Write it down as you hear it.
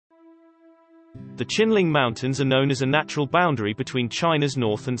The Qinling Mountains are known as a natural boundary between China's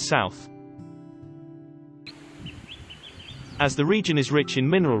north and south. As the region is rich in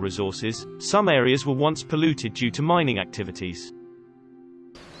mineral resources, some areas were once polluted due to mining activities.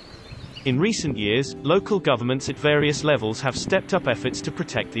 In recent years, local governments at various levels have stepped up efforts to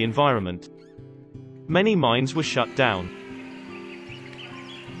protect the environment. Many mines were shut down.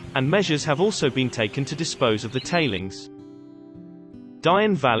 And measures have also been taken to dispose of the tailings.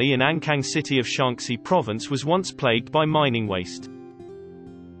 Dian Valley in Ankang city of Shaanxi province was once plagued by mining waste.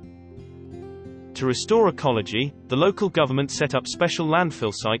 To restore ecology, the local government set up special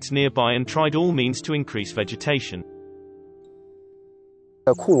landfill sites nearby and tried all means to increase vegetation.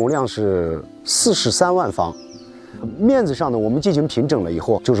 库容量是43万方，面子上呢，我们进行平整了以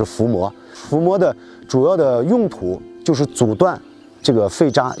后，就是浮膜。浮膜的主要的用途就是阻断这个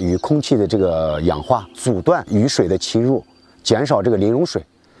废渣与空气的这个氧化，阻断雨水的侵入，减少这个淋溶水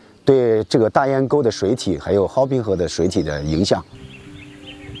对这个大雁沟的水体还有灏平河的水体的影响。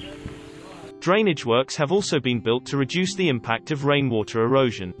 Drainage works have also been built to reduce the impact of rainwater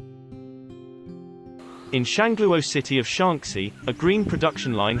erosion. In Shangluo city of Shaanxi, a green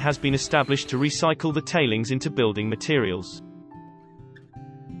production line has been established to recycle the tailings into building materials.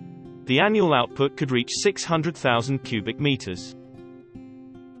 The annual output could reach 600,000 cubic meters.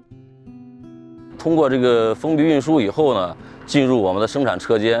 通过这个封闭运输以后呢，进入我们的生产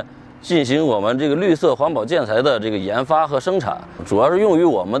车间。 进行我们这个绿色环保建材的这个研发和生产，主要是用于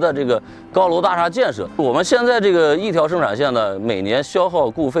我们的这个高楼大厦建设。我们现在这个一条生产线呢，每年消耗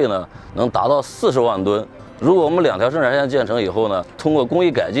固废呢能达到40万吨。如果我们2条生产线建成以后呢，通过工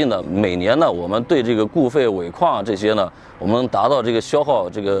艺改进呢，每年呢我们对这个固废、尾矿这些呢，我们能达到这个消耗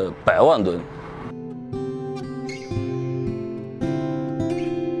这个100万吨。